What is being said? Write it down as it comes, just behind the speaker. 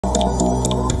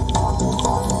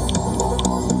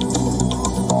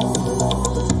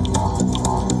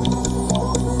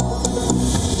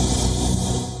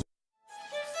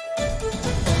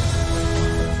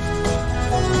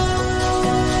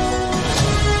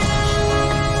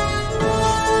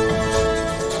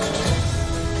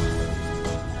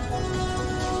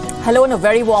Hello and a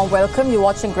very warm welcome. You're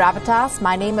watching Gravitas.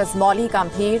 My name is Molly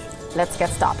Gambhir. Let's get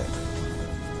started.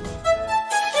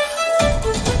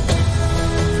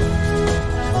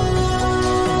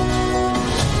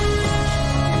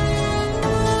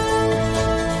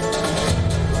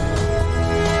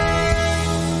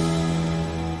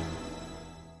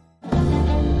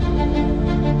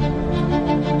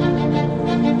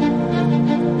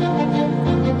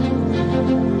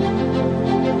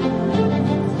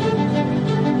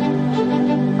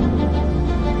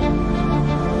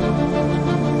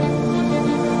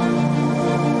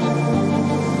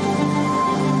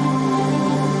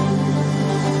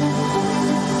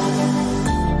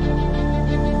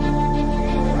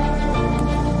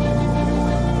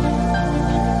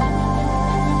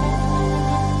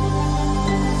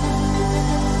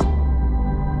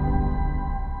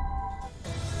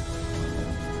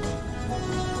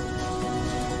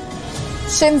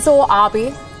 Shinzo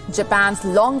Abe, Japan's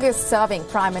longest-serving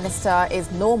prime minister,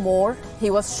 is no more. He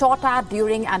was shot at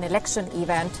during an election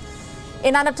event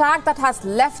in an attack that has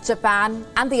left Japan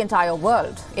and the entire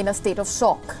world in a state of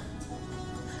shock.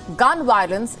 Gun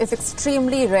violence is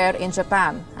extremely rare in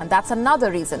Japan, and that's another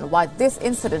reason why this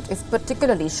incident is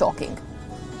particularly shocking.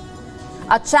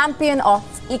 A champion of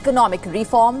economic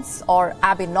reforms, or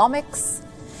Abenomics,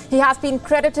 he has been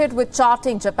credited with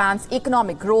charting Japan's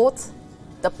economic growth.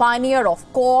 The pioneer of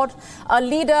Quad, a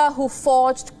leader who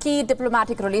forged key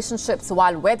diplomatic relationships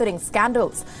while weathering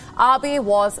scandals, Abe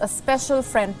was a special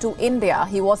friend to India.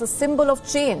 He was a symbol of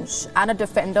change and a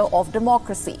defender of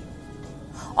democracy.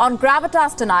 On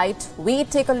Gravitas tonight, we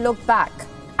take a look back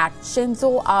at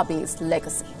Shinzo Abe's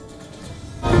legacy.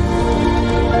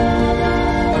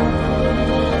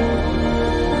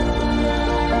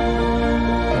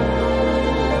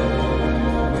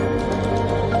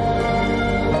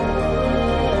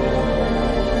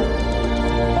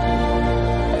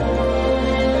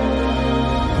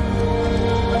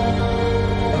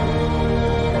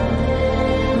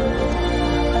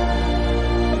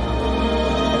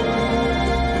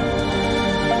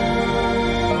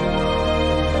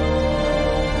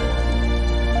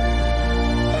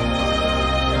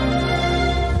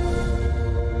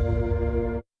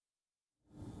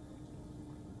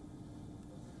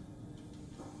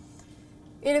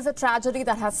 It is a tragedy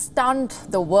that has stunned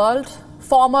the world.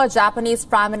 Former Japanese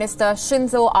Prime Minister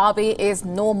Shinzo Abe is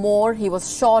no more. He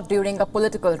was shot during a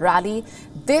political rally.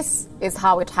 This is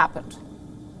how it happened.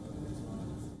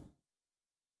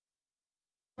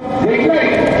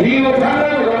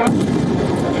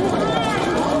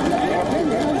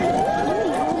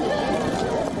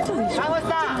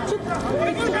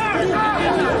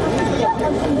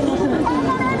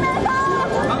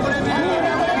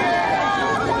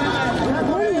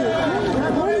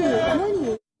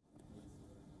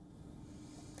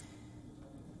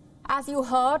 As you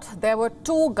heard, there were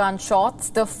two gunshots.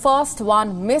 The first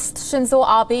one missed Shinzo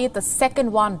Abe, the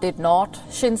second one did not.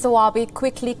 Shinzo Abe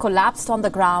quickly collapsed on the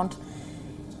ground.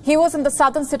 He was in the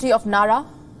southern city of Nara.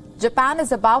 Japan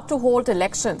is about to hold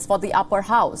elections for the upper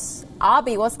house.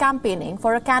 Abe was campaigning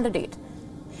for a candidate.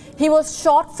 He was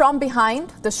shot from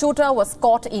behind. The shooter was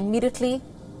caught immediately.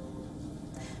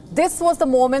 This was the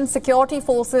moment security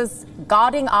forces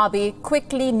guarding Abe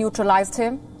quickly neutralized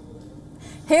him.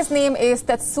 His name is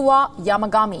Tetsuya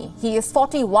Yamagami. He is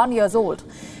 41 years old.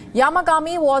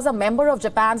 Yamagami was a member of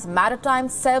Japan's Maritime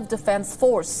Self-Defense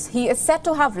Force. He is said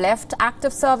to have left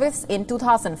active service in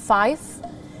 2005.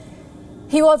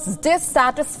 He was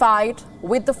dissatisfied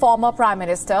with the former Prime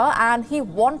Minister and he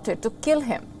wanted to kill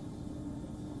him.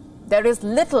 There is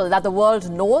little that the world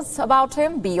knows about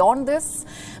him beyond this,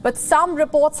 but some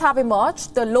reports have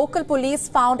emerged. The local police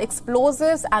found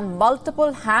explosives and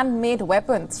multiple handmade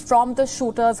weapons from the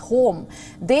shooter's home.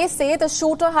 They say the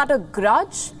shooter had a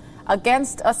grudge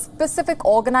against a specific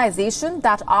organization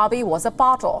that Abe was a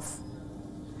part of.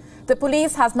 The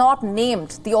police has not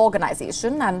named the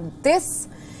organization, and this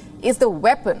is the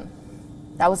weapon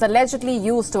that was allegedly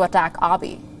used to attack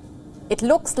Abe. It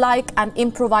looks like an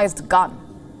improvised gun.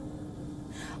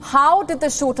 How did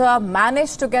the shooter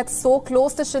manage to get so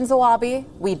close to Shinzo Abe?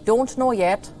 We don't know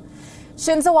yet.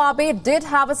 Shinzo Abe did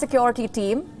have a security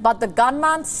team, but the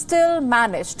gunman still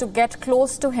managed to get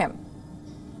close to him.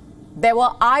 There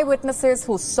were eyewitnesses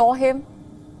who saw him.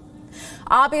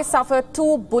 Abe suffered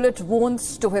 2 bullet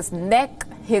wounds to his neck.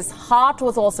 His heart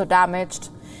was also damaged.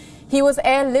 He was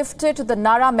airlifted to the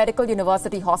Nara Medical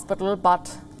University Hospital,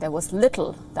 but there was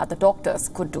little that the doctors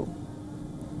could do.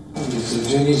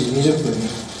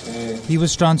 He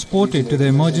was transported to the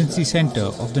emergency center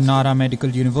of the Nara Medical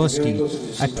University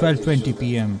at 12:20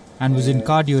 p.m. and was in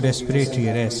cardiorespiratory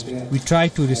arrest. We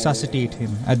tried to resuscitate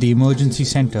him at the emergency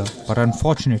center, but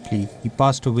unfortunately he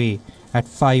passed away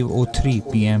at 5:03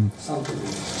 p.m.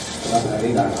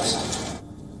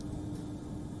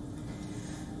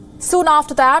 Soon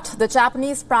after that, the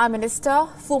Japanese Prime Minister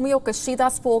Fumio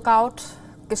Kishida spoke out.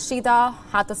 Kishida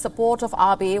had the support of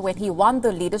Abe when he won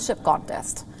the leadership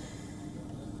contest.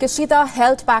 Kishida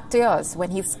held back tears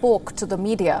when he spoke to the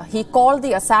media. He called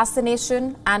the assassination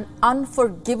an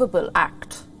unforgivable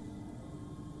act.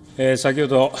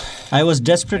 I was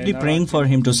desperately praying for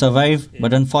him to survive,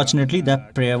 but unfortunately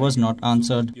that prayer was not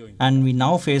answered. And we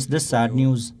now face this sad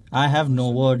news. I have no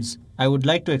words. I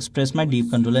would like to express my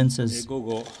deep condolences.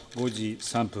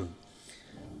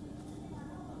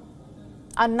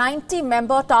 A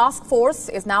 90-member task force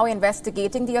is now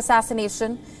investigating the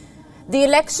assassination. The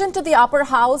election to the upper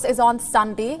house is on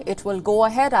Sunday. It will go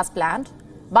ahead as planned.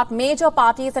 But major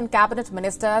parties and cabinet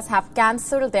ministers have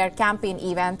cancelled their campaign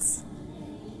events.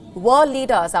 World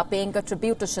leaders are paying a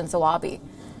tribute to Shinzo Abe.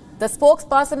 The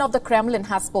spokesperson of the Kremlin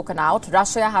has spoken out.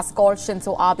 Russia has called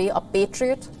Shinzo Abe a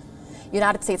patriot.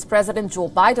 United States President Joe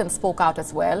Biden spoke out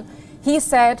as well. He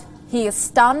said he is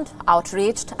stunned,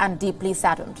 outraged and deeply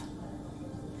saddened.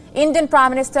 Indian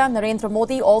Prime Minister Narendra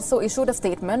Modi also issued a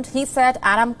statement. He said,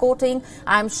 and I'm quoting,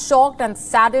 "I am shocked and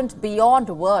saddened beyond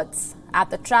words at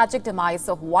the tragic demise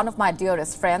of one of my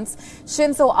dearest friends,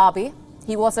 Shinzo Abe.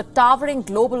 He was a towering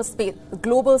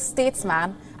global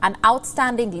statesman, an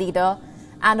outstanding leader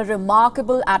and a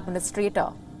remarkable administrator.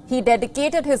 He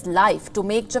dedicated his life to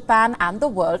make Japan and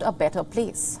the world a better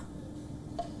place."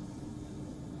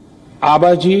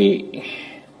 आबा जी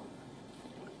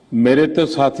मेरे तो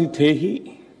साथी थे ही,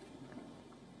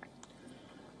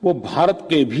 वो भारत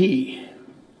के भी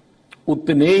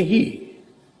उतने ही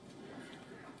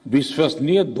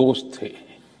विश्वसनीय दोस्त थे।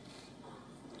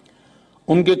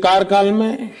 उनके कार्यकाल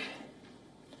में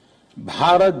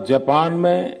भारत जापान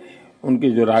में उनके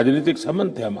जो राजनीतिक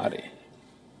संबंध थे हमारे,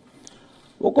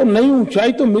 वो को नई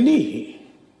ऊंचाई तो मिली ही।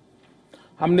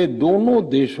 हमने दोनों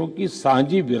देशों की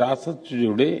साझी विरासत से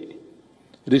जुड़े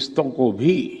रिश्तों को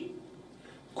भी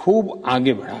खूब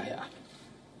आगे बढ़ाया।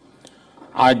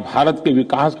 आज भारत के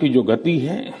विकास की जो गति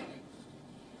है,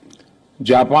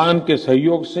 जापान के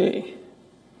सहयोग से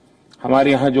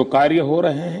हमारे यहां जो कार्य हो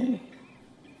रहे हैं,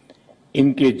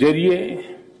 इनके जरिए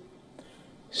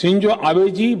शिंजो आबे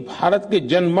जी भारत के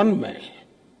जनमन में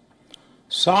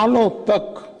सालों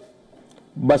तक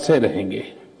बसे रहेंगे।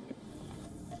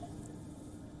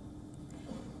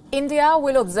 India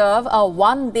will observe a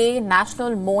one-day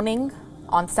national mourning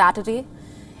on Saturday.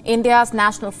 India's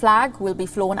national flag will be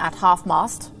flown at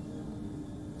half-mast.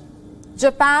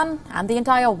 Japan and the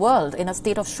entire world in a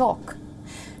state of shock.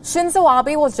 Shinzo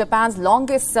Abe was Japan's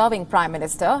longest-serving prime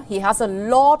minister. He has a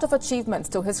lot of achievements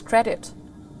to his credit.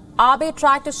 Abe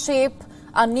tried to shape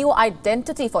a new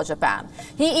identity for Japan.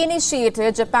 He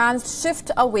initiated Japan's shift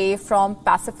away from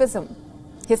pacifism.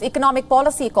 His economic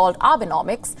policy, called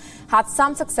Abenomics, had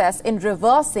some success in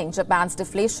reversing Japan's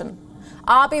deflation.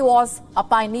 Abe was a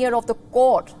pioneer of the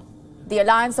Quad, the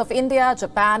alliance of India,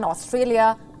 Japan,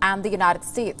 Australia, and the United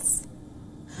States.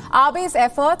 Abe's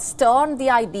efforts turned the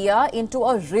idea into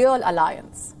a real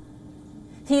alliance.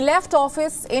 He left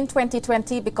office in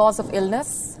 2020 because of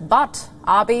illness, but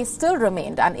Abe still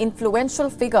remained an influential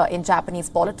figure in Japanese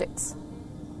politics.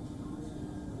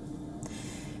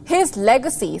 His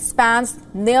legacy spans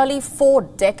nearly 4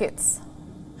 decades.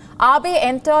 Abe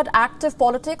entered active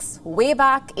politics way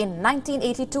back in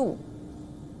 1982.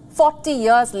 40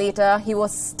 years later, he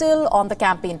was still on the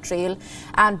campaign trail,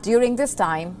 and during this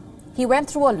time, he went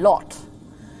through a lot.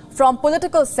 From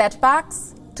political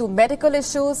setbacks to medical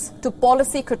issues to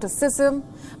policy criticism,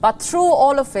 but through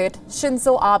all of it,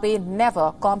 Shinzo Abe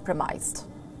never compromised.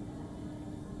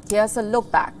 Here's a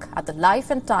look back at the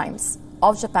life and times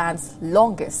of Japan's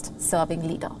longest-serving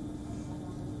leader.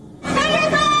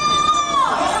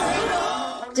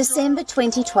 December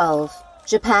 2012.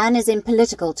 Japan is in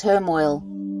political turmoil.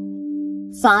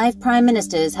 5 prime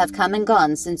ministers have come and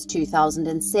gone since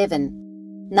 2007.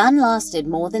 None lasted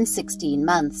more than 16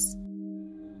 months.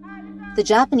 The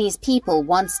Japanese people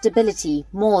want stability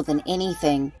more than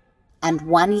anything, and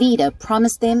one leader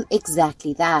promised them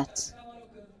exactly that.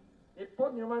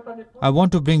 I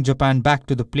want to bring Japan back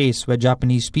to the place where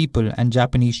Japanese people and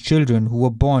Japanese children who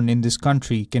were born in this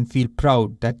country can feel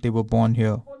proud that they were born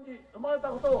here.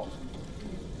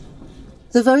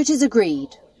 The voters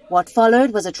agreed. What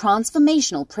followed was a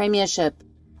transformational premiership,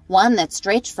 one that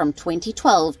stretched from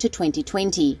 2012 to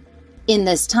 2020. In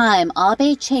this time,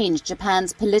 Abe changed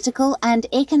Japan's political and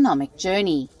economic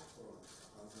journey.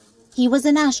 He was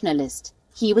a nationalist,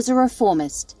 he was a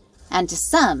reformist, and to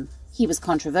some, he was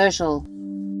controversial.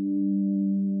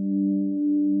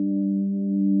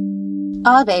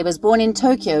 Abe was born in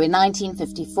Tokyo in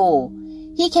 1954.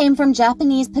 He came from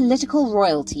Japanese political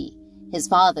royalty. His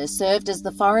father served as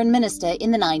the foreign minister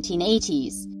in the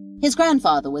 1980s. His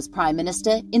grandfather was prime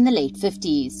minister in the late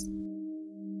 50s.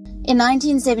 In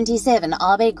 1977,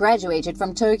 Abe graduated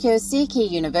from Tokyo Seikei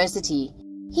University.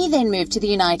 He then moved to the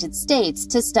United States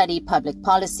to study public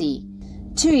policy.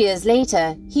 2 years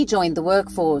later, he joined the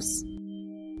workforce.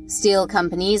 Steel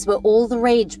companies were all the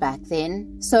rage back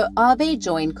then, so Abe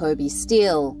joined Kobe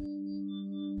Steel.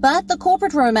 But the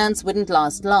corporate romance wouldn't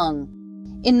last long.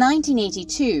 In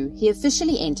 1982, he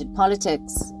officially entered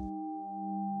politics.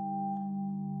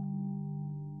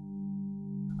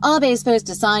 Abe's first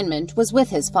assignment was with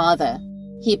his father.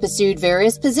 He pursued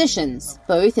various positions,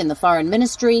 both in the Foreign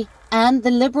Ministry and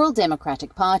the Liberal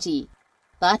Democratic Party.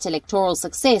 But electoral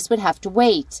success would have to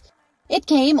wait. It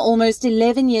came almost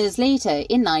 11 years later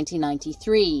in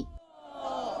 1993.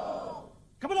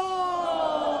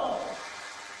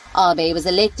 Abe was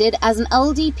elected as an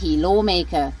LDP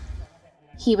lawmaker.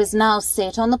 He was now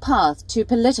set on the path to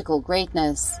political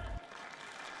greatness.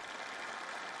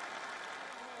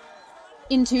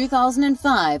 In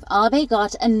 2005, Abe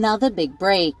got another big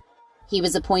break. He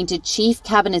was appointed Chief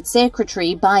Cabinet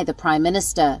Secretary by the Prime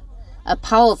Minister, a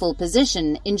powerful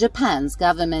position in Japan's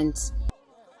government.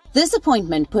 This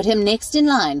appointment put him next in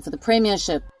line for the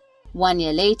premiership. 1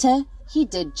 year later, he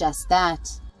did just that.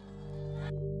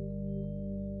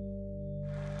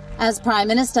 As Prime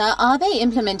Minister, Abe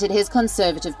implemented his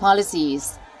conservative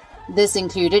policies. This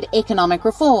included economic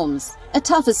reforms, a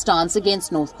tougher stance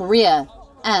against North Korea,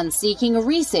 and seeking a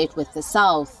reset with the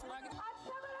South.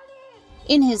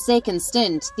 In his second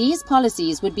stint, these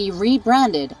policies would be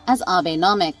rebranded as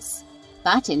Abenomics,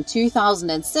 but in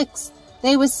 2006,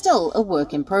 they were still a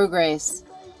work in progress.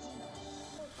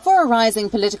 For a rising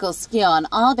political scion,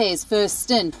 Abe's first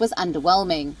stint was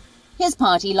underwhelming. His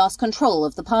party lost control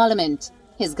of the parliament,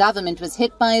 his government was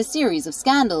hit by a series of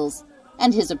scandals,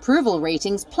 and his approval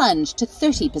ratings plunged to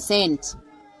 30%.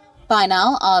 By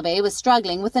now, Abe was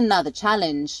struggling with another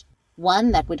challenge,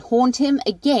 one that would haunt him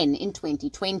again in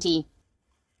 2020.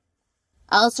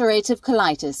 Ulcerative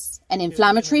colitis, an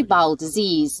inflammatory bowel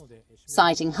disease.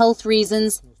 Citing health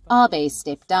reasons, Abe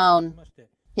stepped down.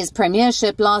 His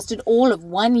premiership lasted all of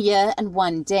 1 year and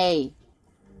 1 day.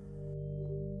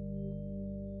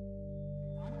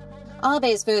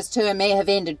 Abe's first term may have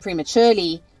ended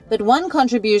prematurely, but one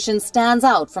contribution stands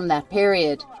out from that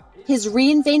period: his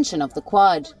reinvention of the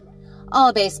Quad.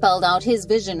 Abe spelled out his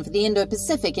vision for the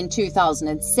Indo-Pacific in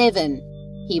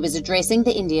 2007. He was addressing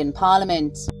the Indian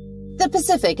Parliament. The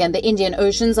Pacific and the Indian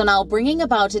Oceans are now bringing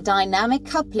about a dynamic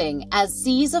coupling as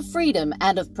seas of freedom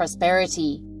and of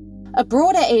prosperity. A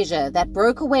broader Asia that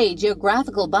broke away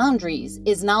geographical boundaries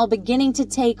is now beginning to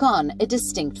take on a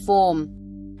distinct form.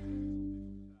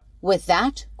 With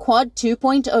that, Quad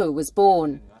 2.0 was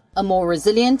born. A more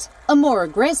resilient, a more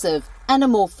aggressive, and a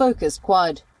more focused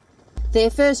Quad. Their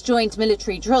first joint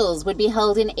military drills would be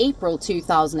held in April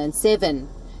 2007.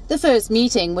 The first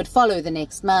meeting would follow the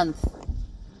next month.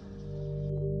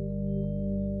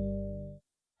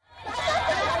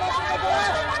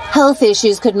 Health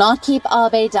issues could not keep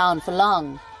Abe down for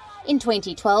long. In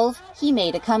 2012, he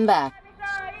made a comeback,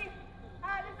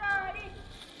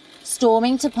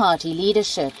 storming to party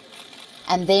leadership,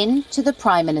 and then to the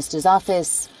Prime Minister's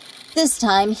office. This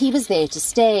time, he was there to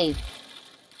stay.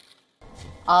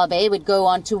 Abe would go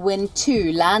on to win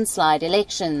 2 landslide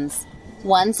elections,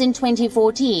 once in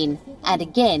 2014 and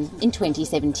again in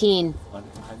 2017.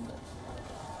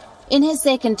 In his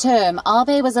second term,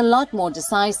 Abe was a lot more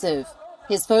decisive.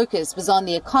 His focus was on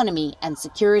the economy and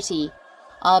security.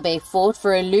 Abe fought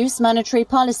for a loose monetary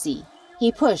policy.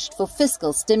 He pushed for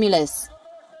fiscal stimulus.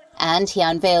 And he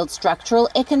unveiled structural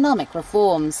economic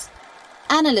reforms.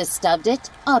 Analysts dubbed it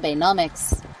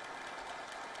Abenomics.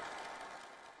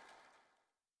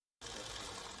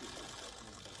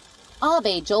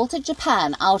 Abe jolted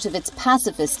Japan out of its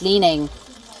pacifist leaning.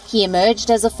 He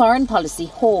emerged as a foreign policy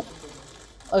hawk,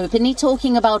 openly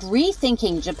talking about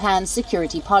rethinking Japan's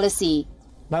security policy.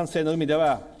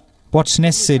 What's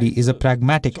necessary is a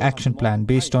pragmatic action plan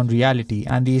based on reality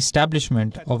and the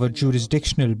establishment of a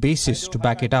jurisdictional basis to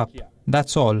back it up.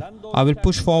 That's all. I will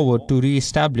push forward to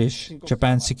re-establish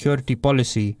Japan's security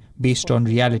policy based on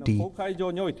reality.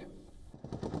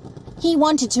 He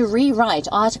wanted to rewrite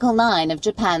Article 9 of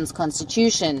Japan's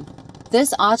constitution.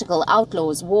 This article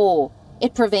outlaws war.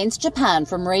 It prevents Japan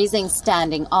from raising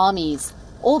standing armies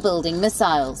or building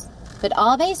missiles. But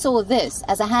Abe saw this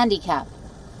as a handicap.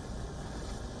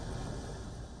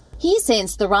 He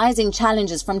sensed the rising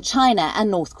challenges from China and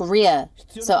North Korea,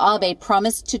 so Abe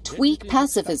promised to tweak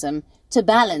pacifism to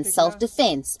balance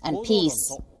self-defense and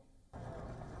peace.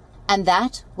 And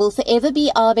that will forever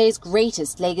be Abe's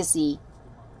greatest legacy.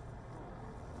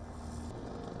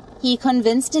 He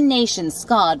convinced a nation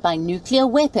scarred by nuclear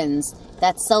weapons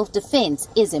that self-defense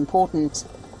is important.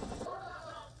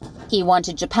 He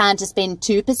wanted Japan to spend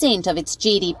 2% of its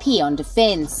GDP on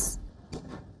defense.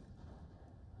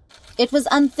 It was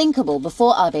unthinkable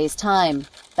before Abe's time,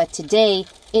 but today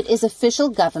it is official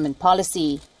government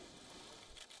policy.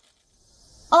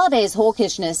 Abe's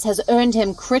hawkishness has earned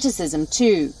him criticism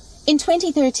too. In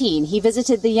 2013, he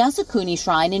visited the Yasukuni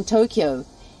Shrine in Tokyo.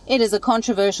 It is a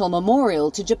controversial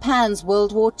memorial to Japan's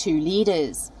World War II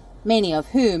leaders, many of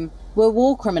whom were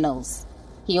war criminals.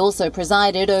 He also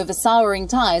presided over souring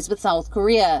ties with South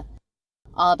Korea.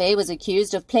 Abe was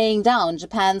accused of playing down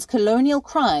Japan's colonial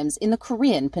crimes in the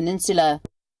Korean peninsula.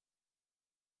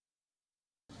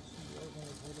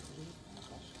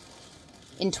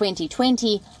 In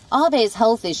 2020, Abe's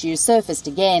health issues surfaced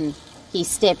again. He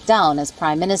stepped down as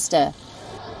Prime Minister.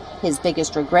 His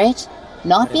biggest regret?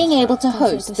 Not being able to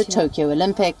host the Tokyo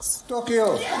Olympics.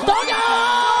 Tokyo!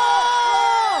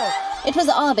 It was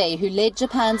Abe who led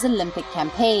Japan's Olympic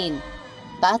campaign.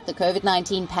 But the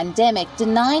COVID-19 pandemic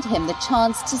denied him the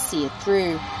chance to see it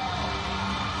through.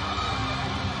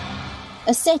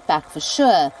 A setback for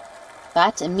sure,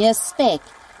 but a mere speck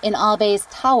in Abe's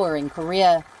towering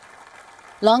career.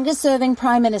 Longest-serving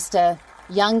Prime Minister,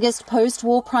 youngest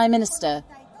post-war Prime Minister,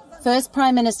 first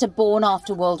Prime Minister born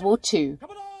after World War II.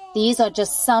 These are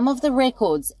just some of the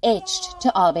records etched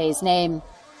to Abe's name.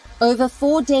 Over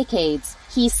 4 decades,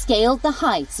 he scaled the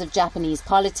heights of Japanese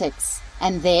politics,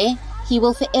 and there he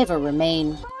will forever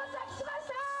remain.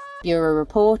 Bureau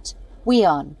Report,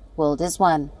 WION, World is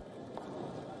One.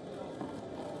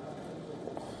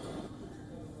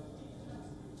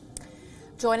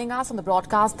 Joining us on the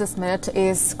broadcast this minute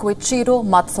is Koichiro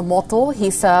Matsumoto.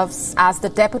 He serves as the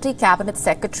Deputy Cabinet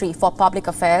Secretary for Public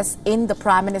Affairs in the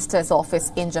Prime Minister's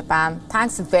office in Japan.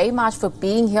 Thanks very much for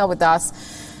being here with us.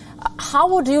 How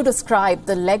would you describe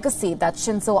the legacy that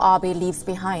Shinzo Abe leaves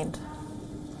behind?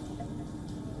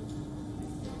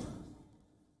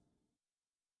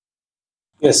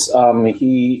 Yes,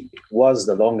 he was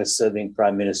the longest-serving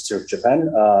Prime Minister of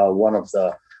Japan, one of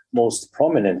the most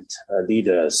prominent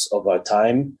leaders of our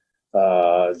time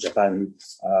Japan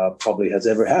probably has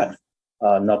ever had.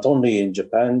 Not only in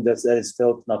Japan, that is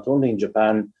felt not only in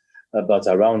Japan, but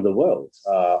around the world.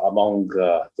 Among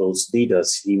those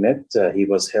leaders he met, he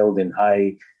was held in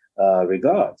high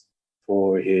regard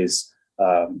for his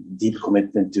deep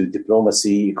commitment to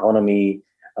diplomacy, economy,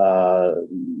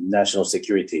 national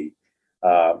security.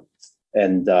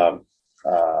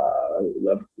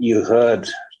 You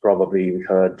probably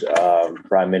heard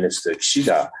Prime Minister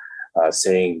Kishida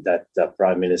saying that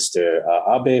Prime Minister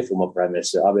Abe, former Prime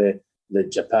Minister Abe,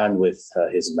 led Japan with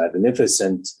his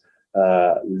magnificent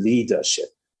leadership.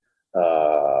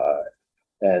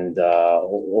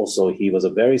 Also, he was a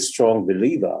very strong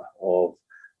believer of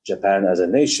Japan as a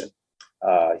nation.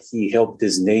 He helped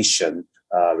his nation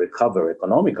recover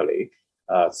economically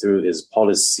through his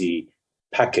policy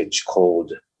package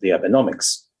called the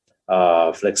Abenomics.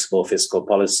 Flexible fiscal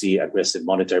policy, aggressive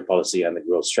monetary policy, and the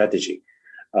growth strategy.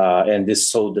 And this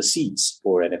sowed the seeds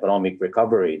for an economic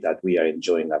recovery that we are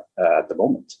enjoying at the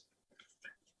moment.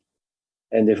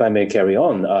 And if I may carry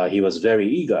on, he was very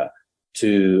eager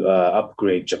to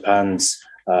upgrade Japan's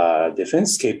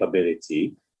defense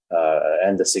capability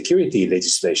and the security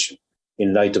legislation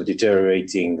in light of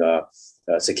deteriorating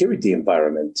security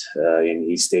environment in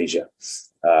East Asia.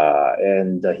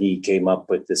 He came up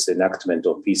with this enactment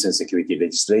of peace and security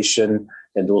legislation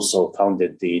and also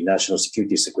founded the National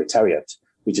Security Secretariat,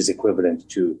 which is equivalent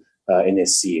to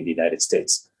NSC in the United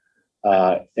States.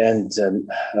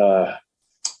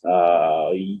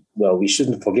 We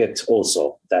shouldn't forget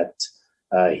also that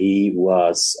he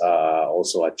was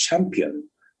also a champion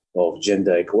of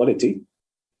gender equality,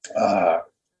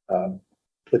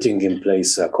 putting in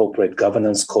place corporate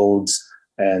governance codes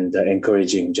and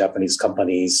encouraging Japanese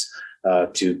companies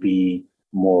to be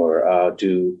more,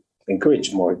 to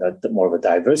encourage more of a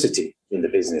diversity in the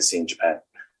business in Japan.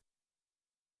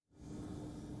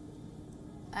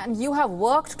 And you have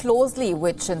worked closely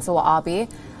with Shinzo Abe.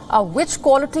 Which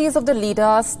qualities of the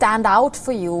leader stand out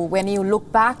for you when you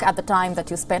look back at the time that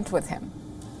you spent with him?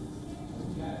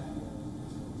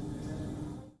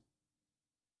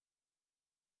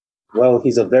 Well,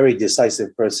 he's a very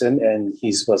decisive person, and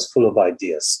he was full of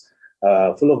ideas.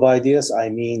 Full of ideas, I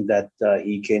mean that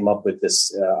he came up with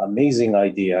this amazing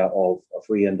idea of a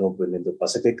free and open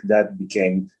Indo-Pacific that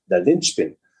became the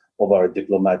linchpin of our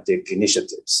diplomatic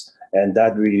initiatives. And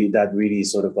that really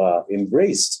sort of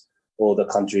embraced all the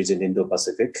countries in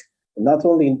Indo-Pacific, not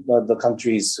only the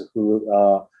countries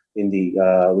who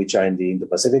which are in the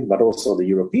Indo-Pacific, but also the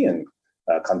European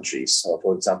countries.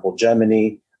 For example,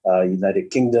 Germany, United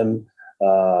Kingdom,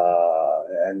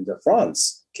 and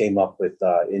France came up with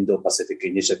Indo-Pacific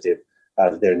Initiative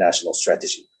as their national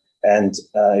strategy. And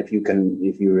if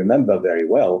you remember very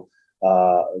well,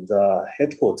 the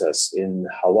headquarters in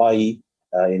Hawaii,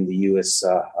 in the U.S.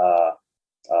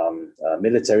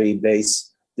 Military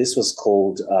base, this was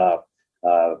called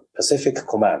Pacific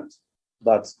Command.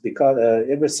 But because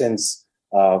ever since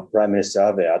Prime Minister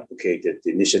Abe advocated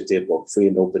the initiative of free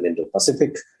and open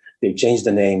Indo-Pacific, they changed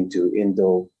the name to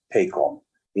Indo-PACOM,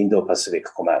 Indo-Pacific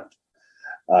Command.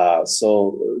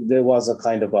 So there was a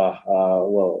kind of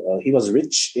he was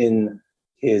rich in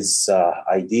his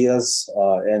ideas,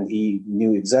 and he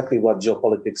knew exactly what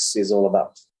geopolitics is all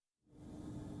about.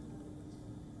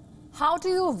 How do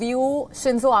you view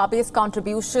Shinzo Abe's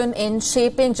contribution in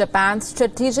shaping Japan's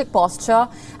strategic posture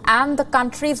and the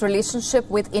country's relationship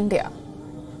with India?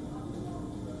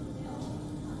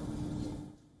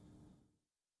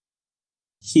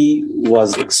 He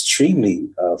was extremely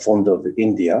fond of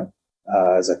India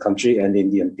as a country and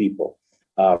Indian people.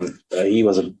 He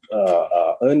was an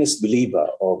earnest believer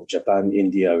of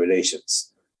Japan-India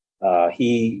relations.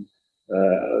 His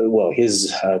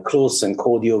close and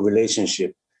cordial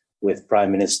relationship with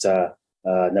Prime Minister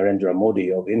Narendra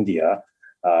Modi of India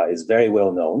is very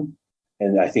well known.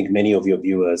 And I think many of your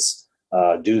viewers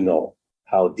do know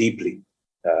how deeply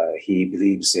he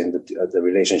believes in the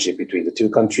relationship between the two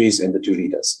countries and the two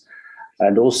leaders.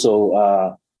 And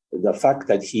also the fact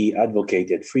that he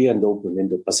advocated free and open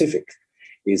Indo-Pacific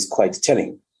is quite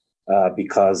telling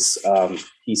because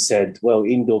he said, well,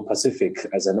 Indo-Pacific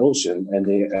as an ocean and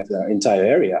the entire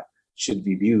area should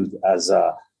be viewed as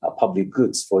public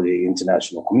goods for the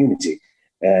international community.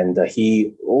 And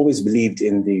he always believed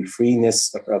in the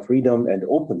freedom and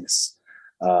openness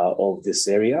of this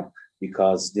area,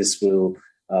 because this will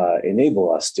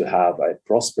enable us to have a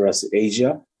prosperous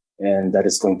Asia, and that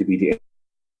is going to be the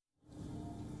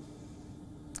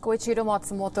Koichiro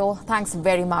Matsumoto, thanks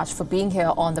very much for being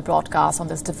here on the broadcast on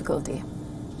this difficulty.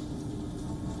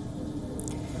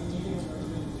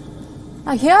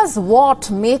 Now, here's what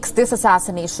makes this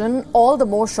assassination all the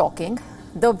more shocking: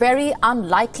 the very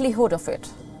unlikelihood of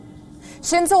it.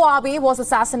 Shinzo Abe was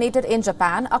assassinated in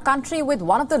Japan, a country with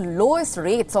one of the lowest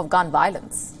rates of gun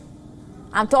violence.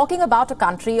 I'm talking about a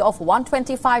country of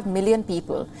 125 million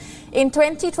people. In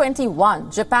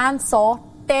 2021, Japan saw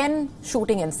 10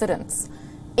 shooting incidents.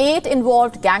 8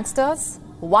 involved gangsters,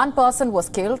 1 person was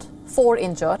killed, 4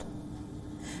 injured.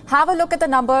 Have a look at the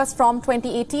numbers from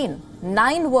 2018.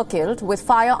 9 were killed with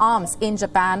firearms in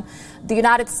Japan. The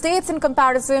United States, in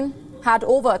comparison, had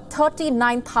over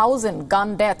 39,000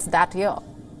 gun deaths that year.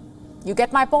 You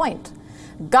get my point.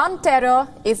 Gun terror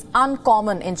is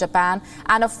uncommon in Japan,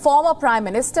 and a former prime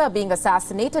minister being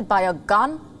assassinated by a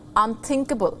gun,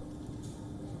 unthinkable.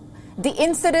 The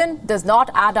incident does not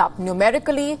add up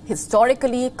numerically,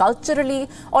 historically, culturally,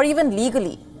 or even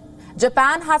legally.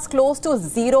 Japan has close to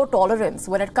zero tolerance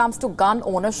when it comes to gun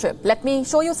ownership. Let me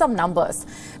show you some numbers.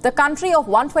 The country of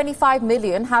 125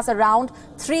 million has around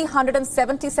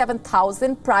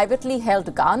 377,000 privately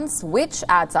held guns, which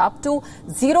adds up to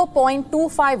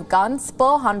 0.25 guns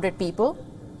per 100 people.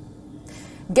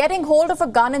 Getting hold of a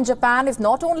gun in Japan is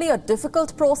not only a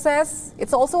difficult process,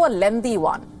 it's also a lengthy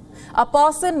one. A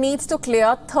person needs to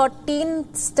clear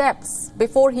 13 steps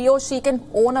before he or she can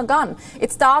own a gun.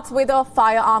 It starts with a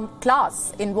firearm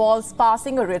class, involves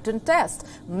passing a written test,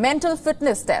 mental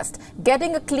fitness test,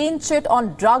 getting a clean chit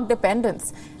on drug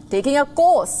dependence, taking a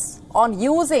course on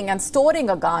using and storing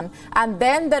a gun, and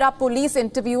then there are police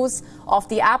interviews of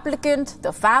the applicant,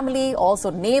 the family,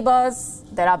 also neighbors.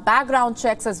 There are background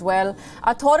checks as well.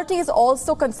 Authorities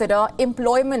also consider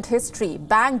employment history,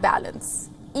 bank balance.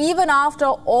 Even after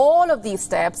all of these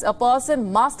steps, a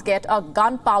person must get a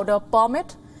gunpowder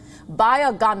permit, buy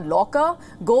a gun locker,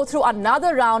 go through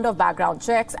another round of background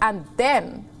checks, and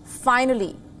then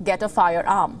finally get a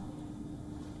firearm.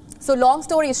 So long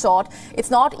story short,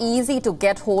 it's not easy to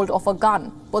get hold of a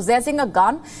gun. Possessing a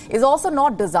gun is also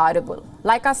not desirable.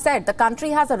 Like I said, the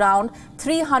country has around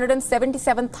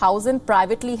 377,000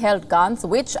 privately held guns,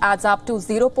 which adds up to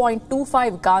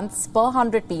 0.25 guns per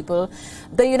 100 people.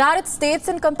 The United States,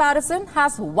 in comparison,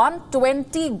 has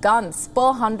 120 guns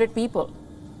per 100 people.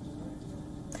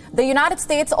 The United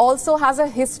States also has a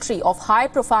history of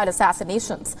high-profile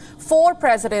assassinations. 4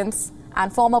 presidents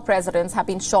and former presidents have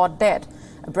been shot dead.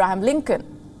 Abraham Lincoln,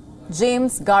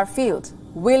 James Garfield,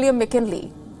 William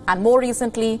McKinley, and more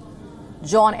recently,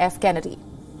 John F. Kennedy.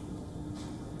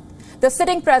 The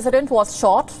sitting president was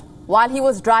shot while he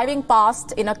was driving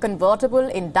past in a convertible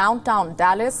in downtown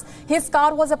Dallas. His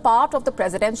car was a part of the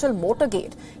presidential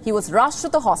motorcade. He was rushed to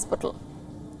the hospital.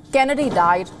 Kennedy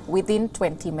died within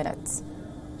 20 minutes.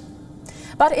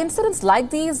 But incidents like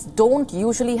these don't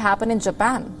usually happen in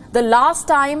Japan. The last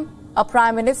time a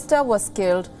prime minister was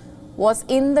killed was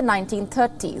in the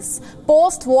 1930s.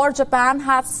 Post-war Japan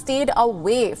has stayed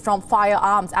away from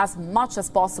firearms as much as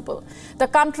possible. The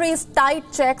country's tight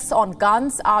checks on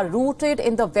guns are rooted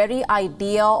in the very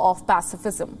idea of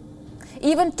pacifism.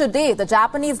 Even today, the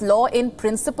Japanese law in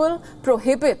principle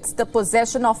prohibits the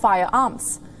possession of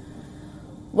firearms.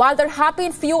 While there have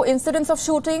been few incidents of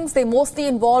shootings, they mostly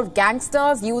involve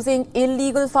gangsters using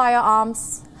illegal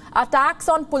firearms. Attacks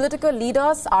on political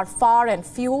leaders are far and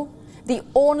few. The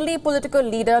only political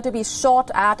leader to be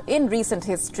shot at in recent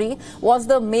history was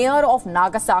the mayor of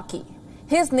Nagasaki.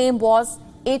 His name was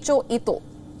Eicho Ito.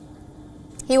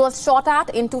 He was shot at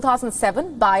in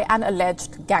 2007 by an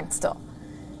alleged gangster.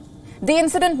 The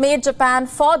incident made Japan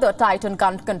further tighten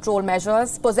gun control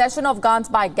measures. Possession of guns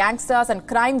by gangsters and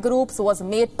crime groups was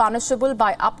made punishable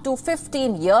by up to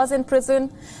 15 years in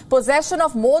prison. Possession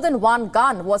of more than one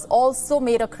gun was also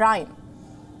made a crime.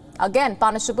 Again,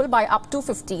 punishable by up to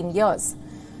 15 years.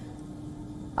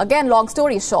 Again, long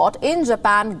story short, in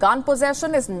Japan, gun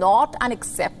possession is an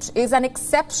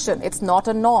exception. It's not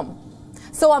a norm.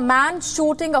 So a man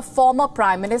shooting a former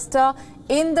prime minister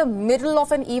in the middle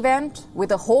of an event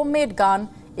with a homemade gun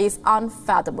is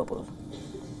unfathomable.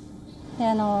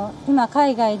 There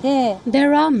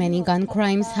are many gun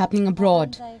crimes happening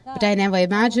abroad, but I never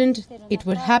imagined it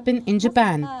would happen in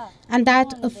Japan, and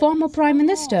that a former prime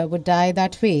minister would die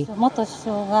that way.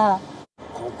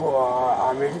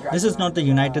 This is not the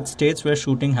United States where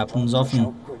shooting happens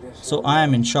often. So I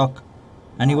am in shock.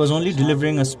 And he was only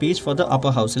delivering a speech for the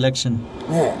upper house election.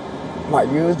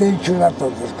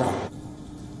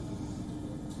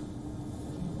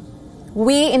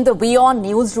 We in the WION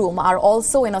newsroom are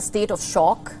also in a state of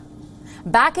shock.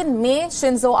 Back in May,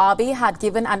 Shinzo Abe had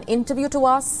given an interview to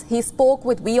us. He spoke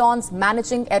with WION's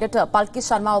managing editor, Palki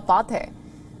Sharma Upadhyay.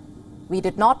 We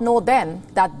did not know then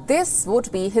that this would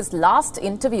be his last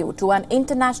interview to an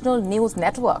international news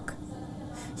network.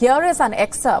 Here is an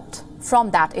excerpt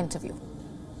from that interview.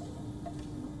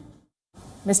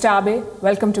 Mr. Abe,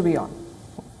 welcome to WION.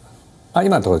 So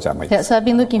I've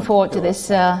been looking forward to this,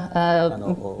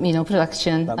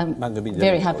 production. I'm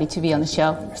very happy to be on the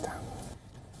show.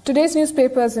 Today's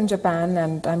newspapers in Japan,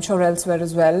 and I'm sure elsewhere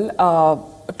as well,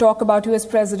 talk about U.S.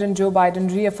 President Joe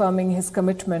Biden reaffirming his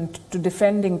commitment to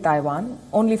defending Taiwan,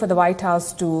 only for the White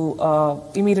House to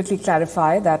immediately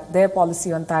clarify that their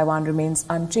policy on Taiwan remains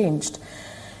unchanged.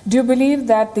 Do you believe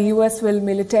that the U.S. will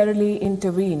militarily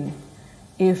intervene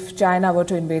if China were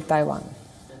to invade Taiwan?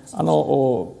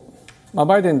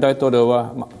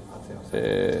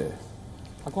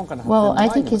 Well, I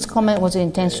think his comment was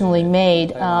intentionally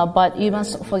made, but you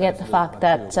must forget the fact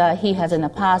that he has in the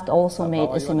past also made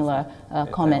a similar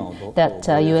comment that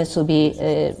U.S. will be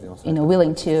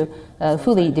willing to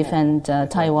fully defend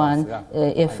Taiwan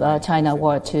if China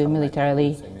were to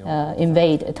militarily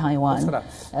invade Taiwan.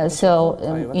 So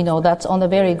that's on the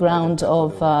very ground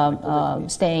of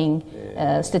staying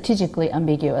strategically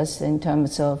ambiguous in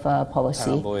terms of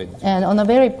policy. And on the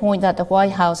very point that the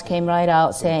White House came right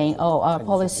out saying, our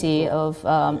policy of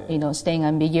staying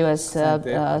ambiguous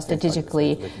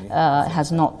strategically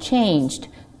has not changed.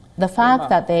 The fact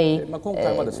that they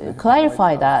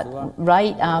clarified that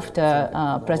right after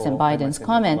President Biden's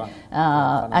comment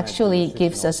actually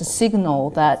gives us a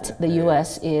signal that the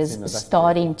U.S. is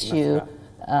starting to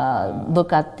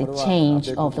look at the change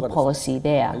of the policy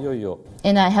there.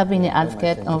 And I have been an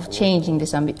advocate of changing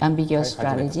this ambiguous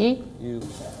strategy.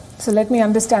 So let me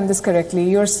understand this correctly.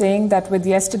 You're saying that with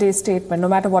yesterday's statement, no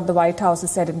matter what the White House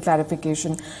has said in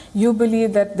clarification, you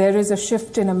believe that there is a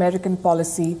shift in American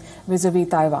policy vis-a-vis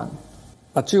Taiwan?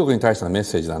 This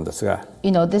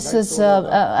is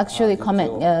actually a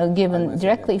comment given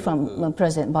directly from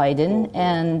President Biden,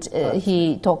 and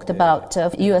he talked about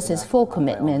U.S.'s full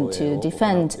commitment to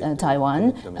defend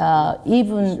Taiwan,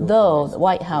 even though the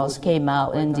White House came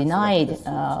out and denied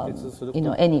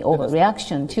any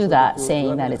overreaction to that,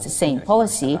 saying that it's the same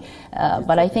policy.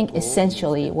 But I think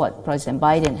essentially what President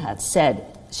Biden had said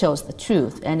shows the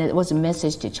truth, and it was a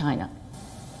message to China.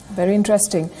 Very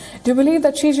interesting. Do you believe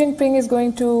that Xi Jinping is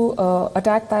going to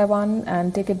attack Taiwan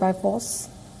and take it by force?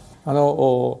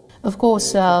 Of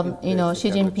course, Xi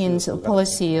Jinping's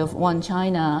policy of one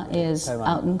China is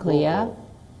out and clear,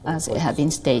 as it had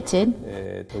been stated,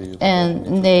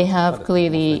 and they have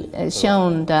clearly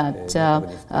shown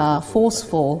that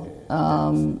forceful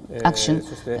action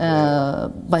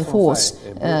by force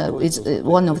is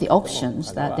one of the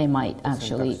options that they might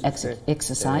actually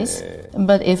exercise.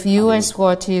 But if U.S.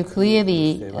 were to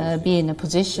clearly be in a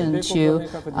position to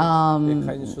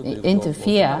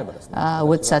interfere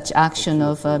with such action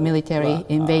of military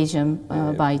invasion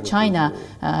by China,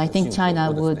 I think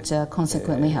China would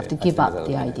consequently have to give up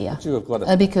the idea,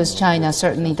 because China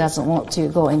certainly doesn't want to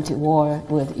go into war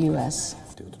with U.S.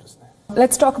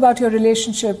 Let's talk about your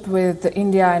relationship with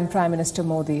India and Prime Minister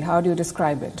Modi. How do you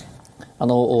describe it?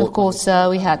 Of course,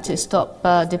 we had to stop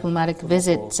diplomatic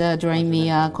visits during the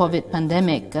COVID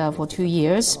pandemic for 2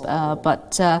 years,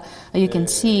 but you can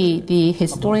see the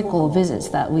historical visits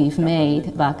that we've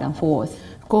made back and forth.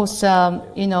 Of course,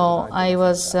 I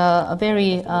was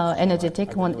very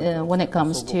energetic when it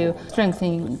comes to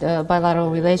strengthening the bilateral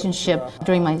relationship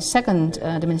during my second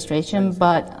administration,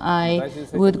 but I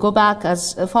would go back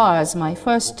as far as my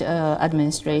first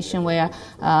administration, where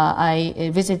I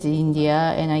visited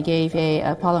India and I gave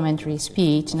a parliamentary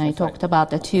speech, and I talked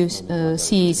about the two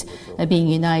seas being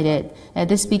united.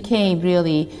 This became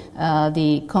really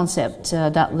the concept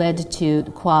that led to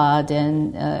the Quad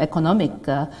and economic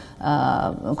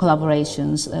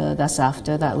collaborations thus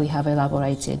after that we have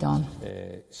elaborated on.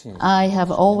 I have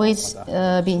always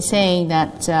been saying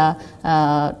that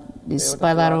this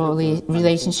bilateral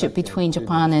relationship between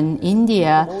Japan and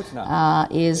India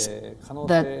is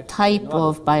the type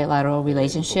of bilateral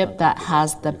relationship that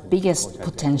has the biggest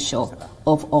potential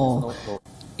of all.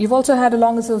 You've also had a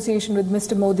long association with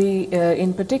Mr. Modi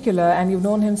in particular, and you've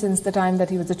known him since the time that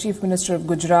he was the Chief Minister of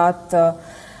Gujarat.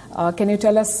 Can you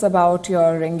tell us about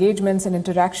your engagements and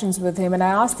interactions with him? And I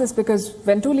ask this because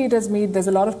when two leaders meet, there's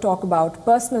a lot of talk about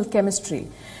personal chemistry.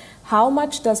 How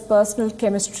much does personal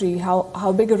chemistry,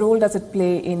 how big a role does it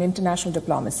play in international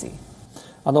diplomacy?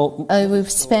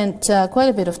 We've spent quite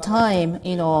a bit of time,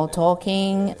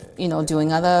 talking,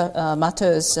 doing other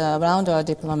matters around our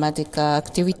diplomatic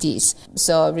activities.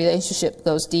 So relationship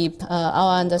goes deep.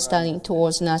 Our understanding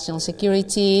towards national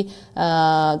security,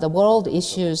 the world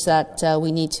issues that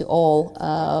we need to all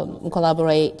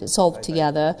collaborate, solve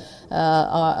together,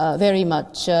 are very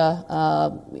much,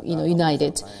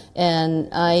 united. And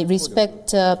I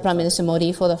respect Prime Minister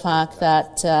Modi for the fact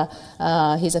that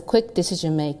he's a quick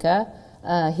decision maker.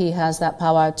 He has that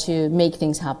power to make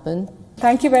things happen.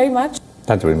 Thank you very much.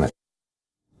 Thank you very much.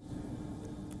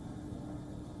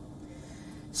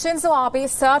 Shinzo Abe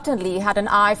certainly had an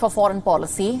eye for foreign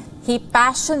policy. He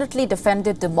passionately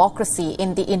defended democracy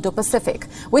in the Indo-Pacific,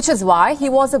 which is why he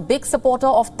was a big supporter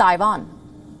of Taiwan.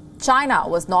 China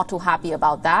was not too happy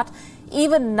about that.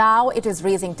 Even now, it is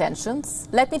raising tensions.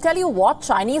 Let me tell you what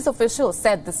Chinese officials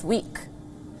said this week.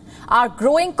 Our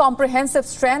growing comprehensive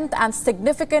strength and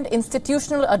significant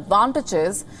institutional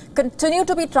advantages continue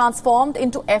to be transformed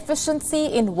into efficiency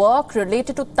in work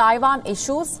related to Taiwan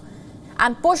issues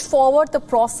and push forward the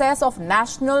process of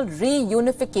national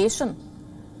reunification.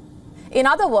 In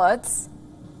other words,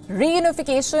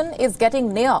 reunification is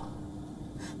getting near.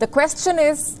 The question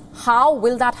is, how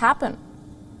will that happen?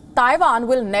 Taiwan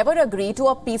will never agree to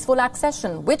a peaceful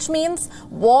accession, which means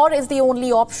war is the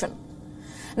only option.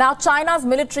 Now, China's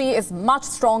military is much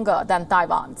stronger than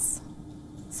Taiwan's.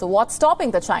 So what's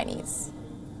stopping the Chinese?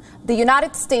 The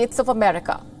United States of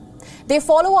America. They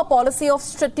follow a policy of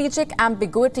strategic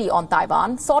ambiguity on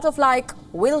Taiwan, sort of like,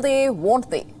 will they, won't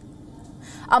they?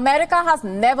 America has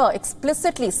never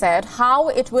explicitly said how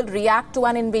it will react to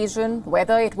an invasion,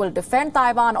 whether it will defend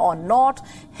Taiwan or not,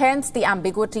 hence the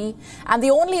ambiguity. And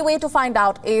the only way to find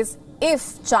out is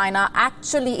if China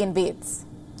actually invades.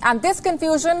 And this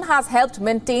confusion has helped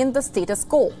maintain the status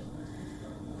quo.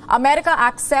 America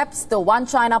accepts the one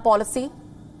China policy.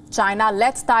 China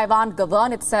lets Taiwan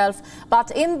govern itself. But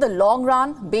in the long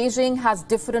run, Beijing has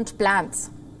different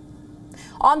plans.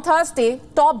 On Thursday,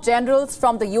 top generals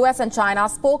from the US and China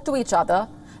spoke to each other.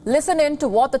 Listen in to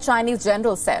what the Chinese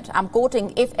general said. I'm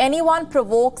quoting, if anyone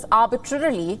provokes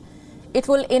arbitrarily, it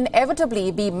will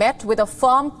inevitably be met with a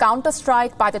firm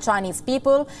counterstrike by the Chinese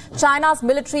people. China's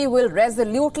military will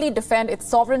resolutely defend its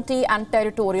sovereignty and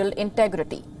territorial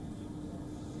integrity.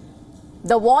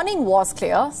 The warning was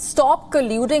clear: stop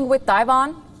colluding with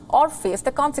Taiwan or face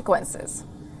the consequences.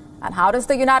 And how does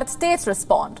the United States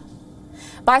respond?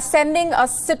 By sending a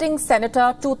sitting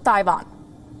senator to Taiwan.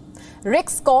 Rick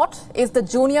Scott is the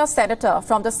junior senator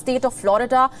from the state of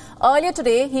Florida. Earlier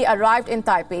today, he arrived in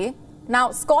Taipei.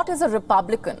 Now, Scott is a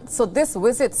Republican, so this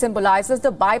visit symbolizes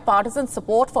the bipartisan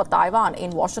support for Taiwan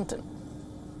in Washington.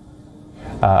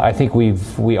 I think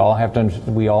we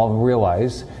all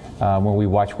realize when we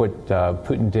watch what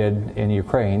Putin did in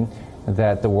Ukraine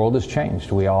that the world has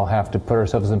changed. We all have to put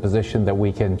ourselves in a position that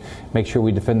we can make sure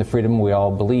we defend the freedom we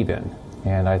all believe in.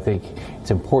 And I think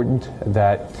it's important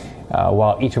that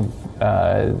while each of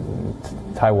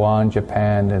Taiwan,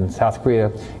 Japan, and South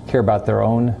Korea care about their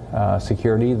own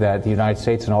security, that the United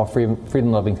States and all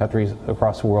freedom-loving countries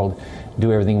across the world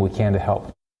do everything we can to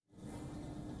help.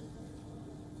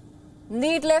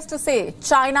 Needless to say,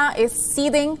 China is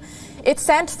seething. It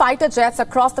sent fighter jets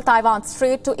across the Taiwan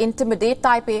Strait to intimidate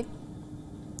Taipei.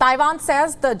 Taiwan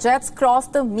says the jets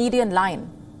crossed the median line.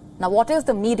 Now, what is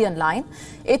the median line?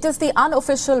 It is the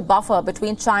unofficial buffer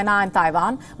between China and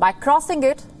Taiwan. By crossing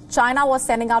it, China was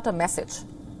sending out a message.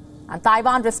 And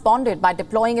Taiwan responded by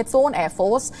deploying its own air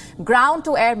force.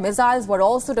 Ground-to-air missiles were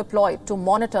also deployed to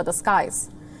monitor the skies.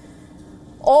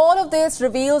 All of this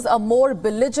reveals a more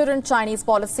belligerent Chinese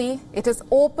policy. It is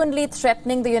openly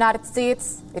threatening the United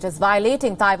States. It is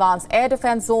violating Taiwan's air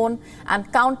defense zone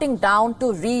and counting down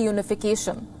to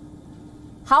reunification.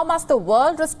 How must the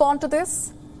world respond to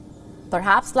this?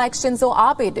 Perhaps like Shinzo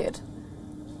Abe did,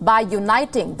 by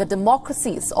uniting the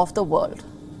democracies of the world.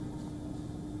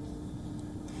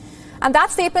 And that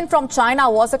statement from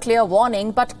China was a clear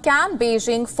warning, but can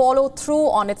Beijing follow through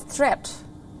on its threat?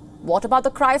 What about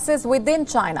the crisis within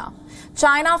China?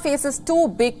 China faces two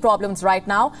big problems right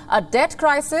now, a debt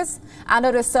crisis and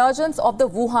a resurgence of the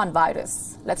Wuhan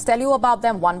virus. Let's tell you about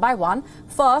them one by one.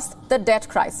 First, the debt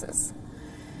crisis.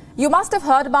 You must have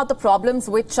heard about the problems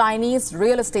with Chinese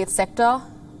real estate sector.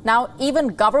 Now, even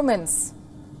governments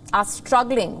are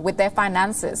struggling with their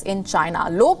finances in China.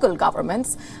 Local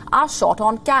governments are short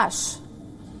on cash.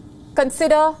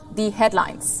 Consider the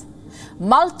headlines.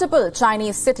 Multiple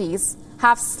Chinese cities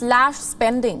have slashed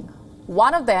spending.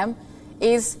 One of them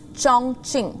is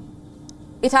Chongqing.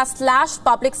 It has slashed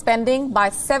public spending by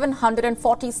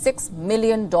 $746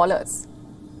 million.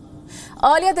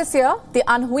 Earlier this year, the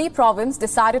Anhui province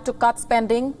decided to cut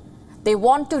spending. They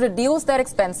want to reduce their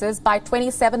expenses by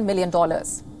 $27 million.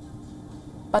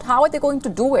 But how are they going to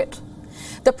do it?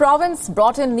 The province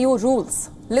brought in new rules.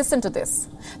 Listen to this.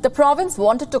 The province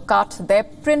wanted to cut their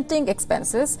printing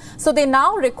expenses, so they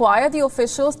now require the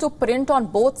officials to print on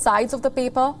both sides of the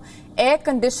paper. Air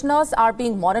conditioners are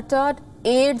being monitored.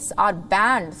 Aides are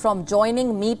banned from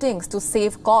joining meetings to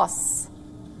save costs.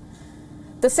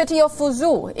 The city of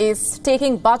Fuzhou is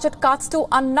taking budget cuts to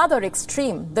another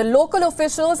extreme. The local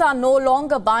officials are no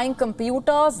longer buying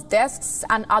computers, desks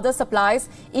and other supplies.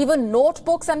 Even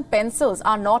notebooks and pencils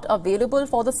are not available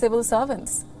for the civil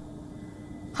servants.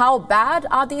 How bad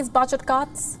are these budget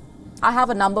cuts? I have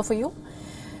a number for you.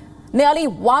 Nearly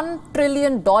 $1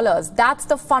 trillion. That's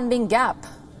the funding gap.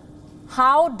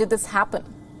 How did this happen?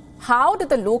 How did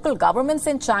the local governments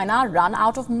in China run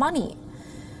out of money?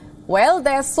 Well,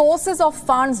 their sources of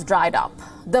funds dried up.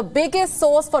 The biggest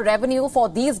source for revenue for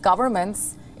these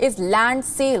governments is land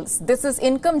sales. This is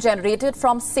income generated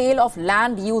from sale of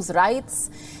land use rights.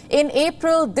 In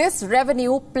April, this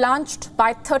revenue plunged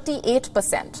by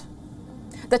 38%.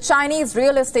 The Chinese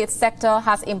real estate sector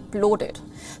has imploded.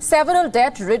 Several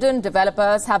debt-ridden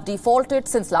developers have defaulted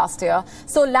since last year,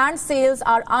 so land sales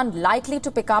are unlikely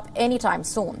to pick up anytime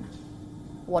soon.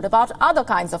 What about other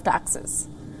kinds of taxes?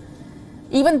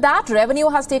 Even that revenue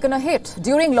has taken a hit.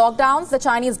 During lockdowns, the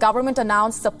Chinese government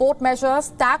announced support measures.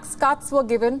 Tax cuts were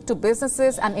given to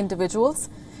businesses and individuals.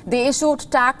 They issued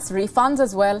tax refunds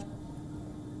as well.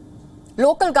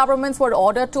 Local governments were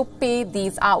ordered to pay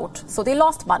these out, so they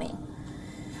lost money.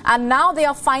 And now they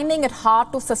are finding it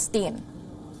hard to sustain.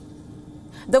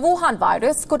 The Wuhan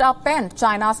virus could upend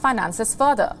China's finances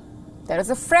further. There is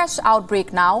a fresh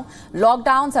outbreak now.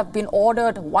 Lockdowns have been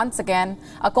ordered once again.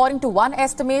 According to one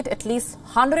estimate, at least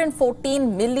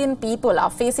 114 million people are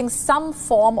facing some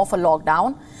form of a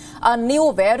lockdown. A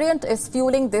new variant is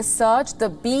fueling this surge, the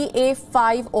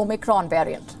BA.5 Omicron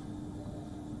variant.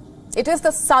 It is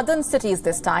the southern cities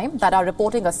this time that are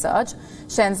reporting a surge.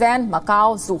 Shenzhen,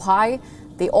 Macau, Zhuhai,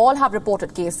 they all have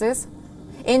reported cases.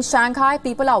 In Shanghai,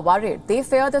 people are worried. They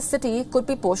fear the city could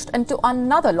be pushed into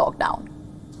another lockdown.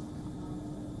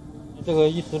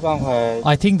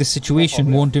 I think the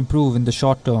situation won't improve in the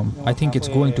short term. I think it's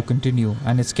going to continue,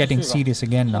 and it's getting serious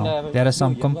again now. There are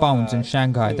some compounds in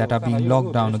Shanghai that are being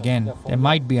locked down again. There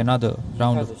might be another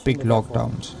round of big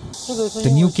lockdowns. The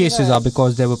new cases are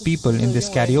because there were people in this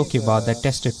karaoke bar that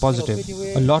tested positive.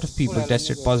 A lot of people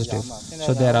tested positive,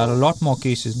 so there are a lot more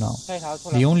cases now.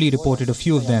 They only reported a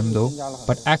few of them though,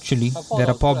 but actually there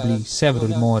are probably several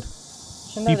more.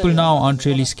 People now aren't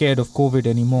really scared of COVID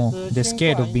anymore. They're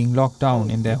scared of being locked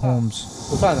down in their homes.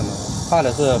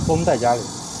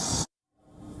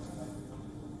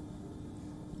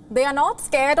 They are not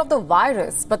scared of the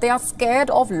virus, but they are scared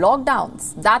of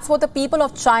lockdowns. That's what the people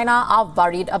of China are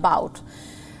worried about.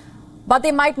 But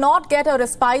they might not get a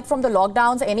respite from the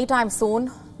lockdowns anytime soon.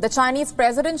 The Chinese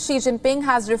President Xi Jinping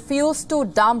has refused to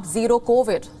dump zero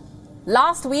COVID.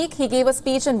 Last week, he gave a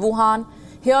speech in Wuhan.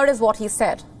 Here is what he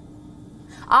said.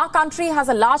 Our country has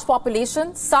a large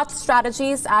population. Such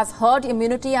strategies as herd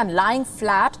immunity and lying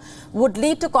flat would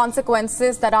lead to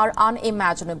consequences that are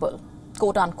unimaginable,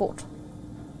 quote unquote.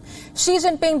 Xi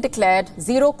Jinping declared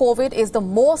zero COVID is the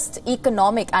most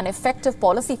economic and effective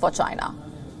policy for China.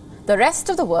 The rest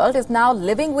of the world is now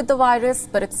living with the virus,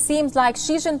 but it seems like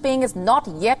Xi Jinping is not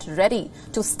yet ready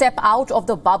to step out of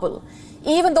the bubble,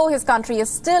 even though his country is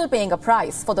still paying a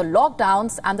price for the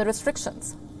lockdowns and the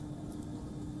restrictions.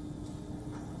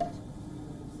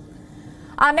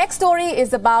 Our next story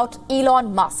is about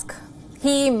Elon Musk.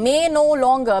 He may no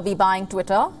longer be buying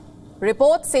Twitter.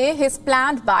 Reports say his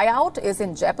planned buyout is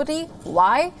in jeopardy.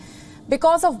 Why?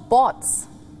 Because of bots.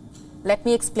 Let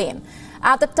me explain.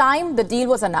 At the time the deal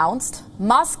was announced,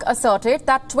 Musk asserted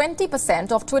that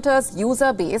 20% of Twitter's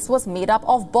user base was made up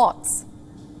of bots.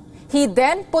 He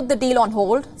then put the deal on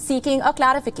hold, seeking a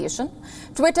clarification.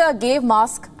 Twitter gave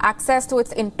Musk access to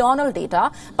its internal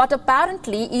data, but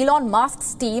apparently Elon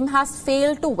Musk's team has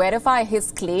failed to verify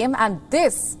his claim, and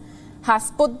this has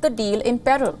put the deal in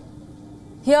peril.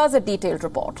 Here's a detailed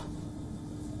report.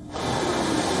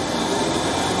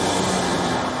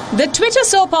 The Twitter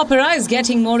soap opera is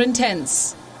getting more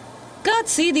intense.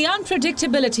 Curtsy the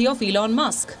unpredictability of Elon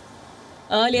Musk.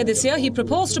 Earlier this year, he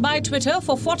proposed to buy Twitter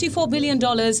for $44 billion,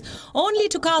 only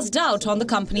to cast doubt on the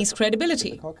company's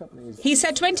credibility. He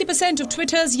said 20% of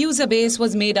Twitter's user base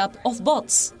was made up of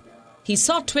bots. He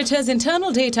sought Twitter's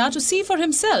internal data to see for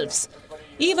himself,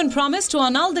 even promised to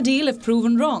annul the deal if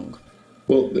proven wrong.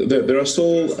 Well, there are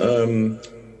still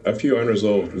a few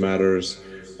unresolved matters.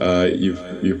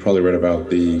 You've probably read about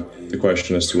the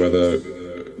question as to whether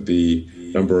the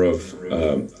number of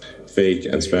fake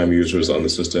and spam users on the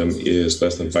system is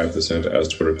less than 5%, as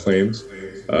Twitter claims,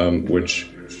 which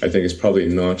I think is probably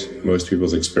not most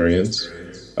people's experience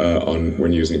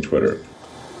when using Twitter.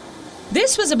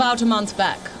 This was about a month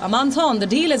back. A month on, the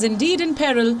deal is indeed in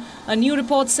peril. A new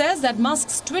report says that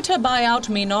Musk's Twitter buyout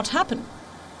may not happen.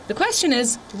 The question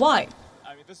is, why?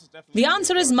 The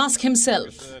answer is Musk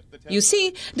himself. You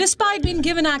see, despite being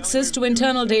given access to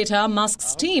internal data,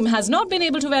 Musk's team has not been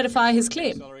able to verify his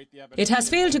claim. It has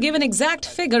failed to give an exact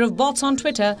figure of bots on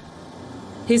Twitter.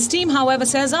 His team, however,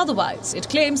 says otherwise. It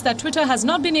claims that Twitter has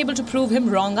not been able to prove him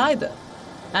wrong either.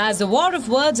 As the war of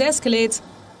words escalates,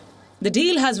 the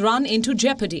deal has run into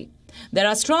jeopardy. There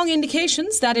are strong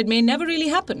indications that it may never really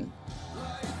happen.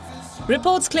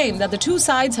 Reports claim that the two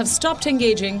sides have stopped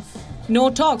engaging. No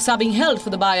talks are being held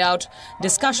for the buyout.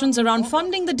 Discussions around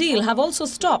funding the deal have also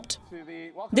stopped.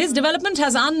 This development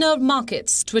has unnerved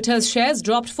markets. Twitter's shares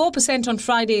dropped 4% on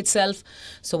Friday itself.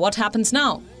 So what happens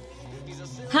now?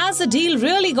 Has the deal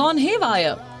really gone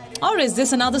haywire? Or is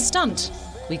this another stunt?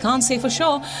 We can't say for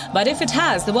sure, but if it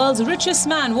has, the world's richest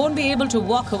man won't be able to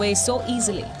walk away so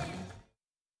easily.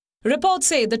 Reports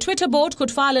say the Twitter board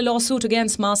could file a lawsuit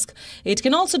against Musk. It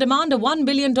can also demand a $1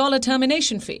 billion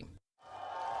termination fee.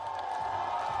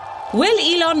 Will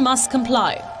Elon Musk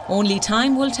comply? Only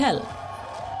time will tell.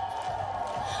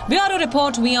 Bureau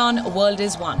Report, WION World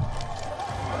is One.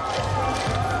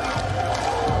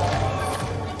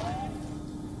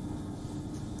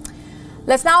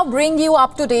 Let's now bring you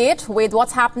up to date with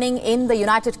what's happening in the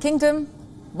United Kingdom.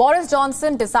 Boris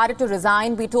Johnson decided to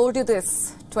resign. We told you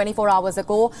this 24 hours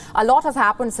ago. A lot has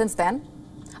happened since then.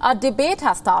 A debate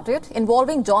has started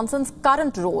involving Johnson's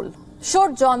current role.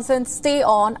 Should Johnson stay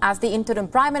on as the interim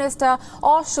Prime Minister,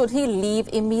 or should he leave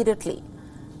immediately?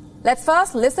 Let's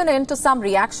first listen in to some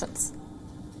reactions.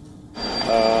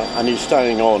 And he's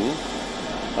staying on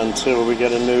until we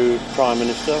get a new Prime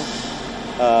Minister.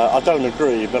 I don't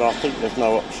agree, but I think there's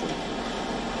no option,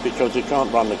 because you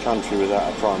can't run the country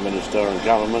without a Prime Minister and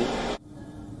government.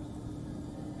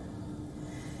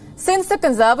 Since the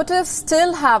Conservatives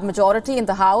still have majority in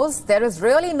the House, there is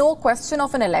really no question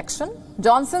of an election.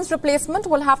 Johnson's replacement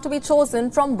will have to be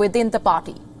chosen from within the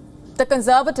party. The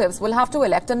Conservatives will have to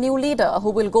elect a new leader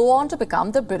who will go on to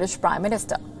become the British Prime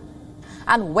Minister.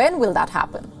 And when will that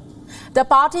happen? The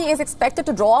party is expected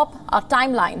to draw up a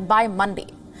timeline by Monday.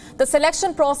 The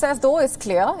selection process, though, is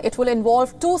clear. It will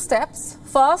involve two steps.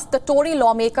 First, the Tory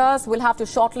lawmakers will have to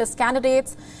shortlist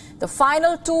candidates. The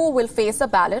final two will face a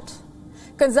ballot.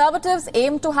 Conservatives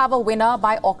aim to have a winner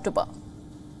by October.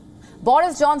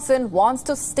 Boris Johnson wants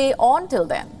to stay on till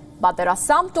then. But there are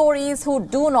some Tories who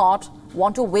do not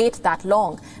want to wait that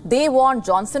long. They want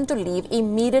Johnson to leave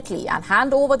immediately and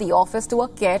hand over the office to a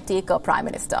caretaker Prime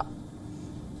Minister.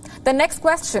 The next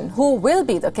question, who will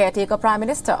be the caretaker Prime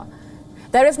Minister?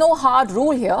 There is no hard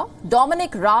rule here.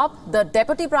 Dominic Raab, the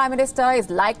Deputy Prime Minister,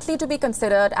 is likely to be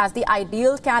considered as the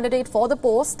ideal candidate for the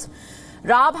post.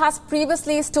 Raab has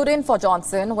previously stood in for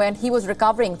Johnson when he was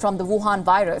recovering from the Wuhan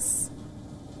virus.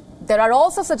 There are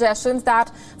also suggestions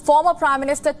that former Prime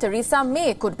Minister Theresa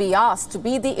May could be asked to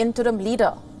be the interim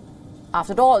leader.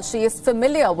 After all, she is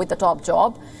familiar with the top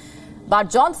job.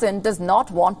 But Johnson does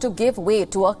not want to give way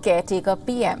to a caretaker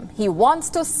PM. He wants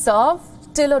to serve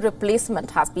till a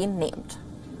replacement has been named.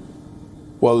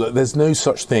 Well, there's no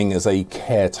such thing as a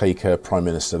caretaker Prime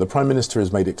Minister. The Prime Minister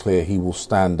has made it clear he will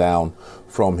stand down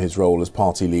from his role as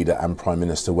party leader and Prime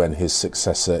Minister when his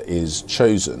successor is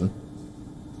chosen.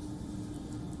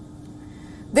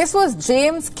 This was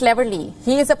James Cleverly.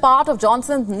 He is a part of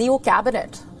Johnson's new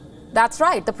cabinet. That's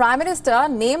right, the Prime Minister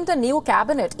named a new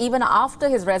cabinet even after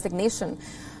his resignation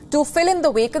to fill in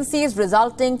the vacancies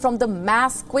resulting from the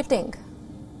mass quitting.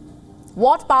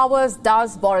 What powers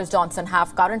does Boris Johnson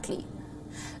have currently?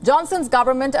 Johnson's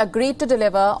government agreed to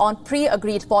deliver on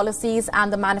pre-agreed policies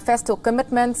and the manifesto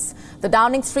commitments. The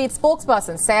Downing Street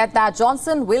spokesperson said that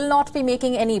Johnson will not be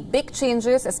making any big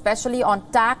changes, especially on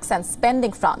tax and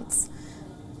spending fronts.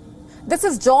 This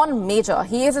is John Major.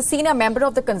 He is a senior member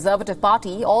of the Conservative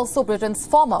Party, also Britain's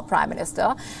former Prime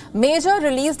Minister. Major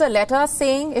released a letter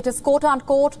saying it is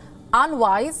quote-unquote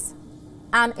unwise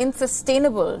and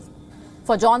unsustainable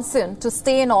for Johnson to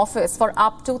stay in office for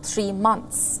up to 3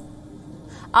 months.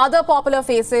 Other popular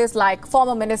faces like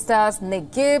former ministers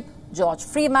Nick Gibb, George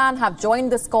Freeman have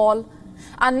joined this call.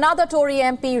 Another Tory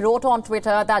MP wrote on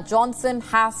Twitter that Johnson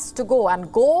has to go,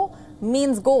 and go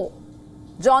means go.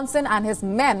 Johnson and his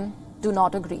men do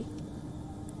not agree.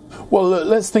 Well,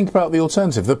 let's think about the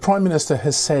alternative. The Prime Minister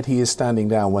has said he is standing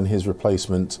down when his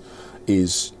replacement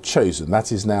is chosen.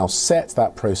 That is now set.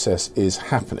 That process is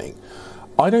happening.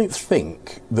 I don't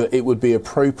think that it would be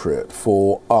appropriate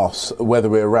for us, whether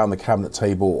we're around the cabinet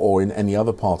table or in any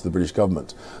other part of the British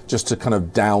government, just to kind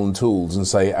of down tools and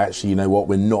say, actually, you know what,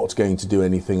 we're not going to do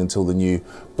anything until the new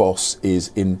boss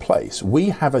is in place. We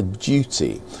have a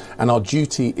duty, and our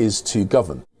duty is to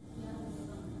govern.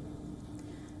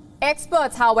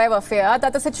 Experts, however, fear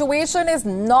that the situation is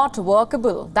not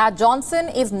workable, that Johnson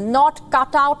is not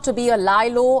cut out to be a lie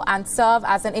low and serve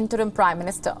as an interim Prime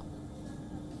Minister.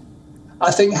 I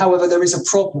think, however, there is a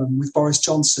problem with Boris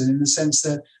Johnson in the sense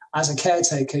that as a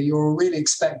caretaker, you're really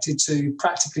expected to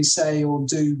practically say or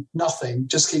do nothing,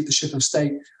 just keep the ship of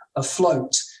state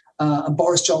afloat. And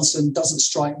Boris Johnson doesn't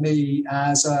strike me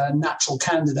as a natural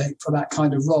candidate for that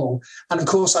kind of role. And of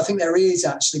course, I think there is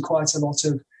actually quite a lot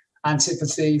of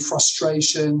antipathy,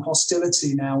 frustration,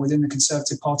 hostility now within the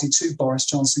Conservative Party to Boris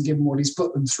Johnson, given what he's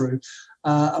put them through.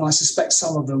 And I suspect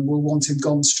some of them will want him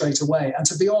gone straight away. And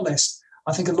to be honest,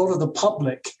 I think a lot of the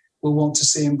public will want to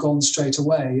see him gone straight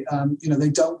away. They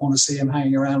don't want to see him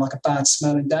hanging around like a bad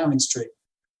smell in Downing Street.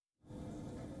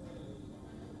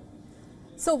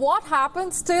 So what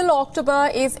happens till October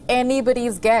is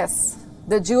anybody's guess.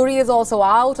 The jury is also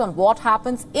out on what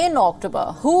happens in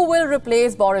October. Who will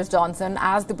replace Boris Johnson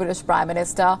as the British Prime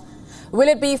Minister? Will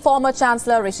it be former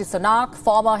Chancellor Rishi Sunak,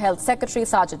 former Health Secretary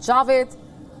Sajid Javid?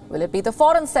 Will it be the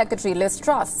Foreign Secretary Liz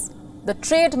Truss, the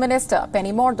Trade Minister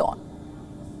Penny Mordaunt,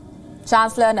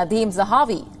 Chancellor Nadeem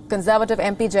Zahawi, Conservative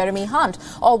MP Jeremy Hunt,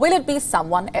 or will it be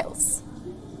someone else?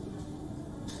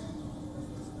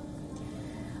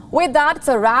 With that, it's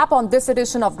a wrap on this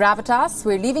edition of Gravitas.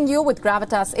 We're leaving you with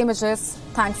Gravitas images.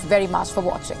 Thanks very much for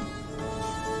watching.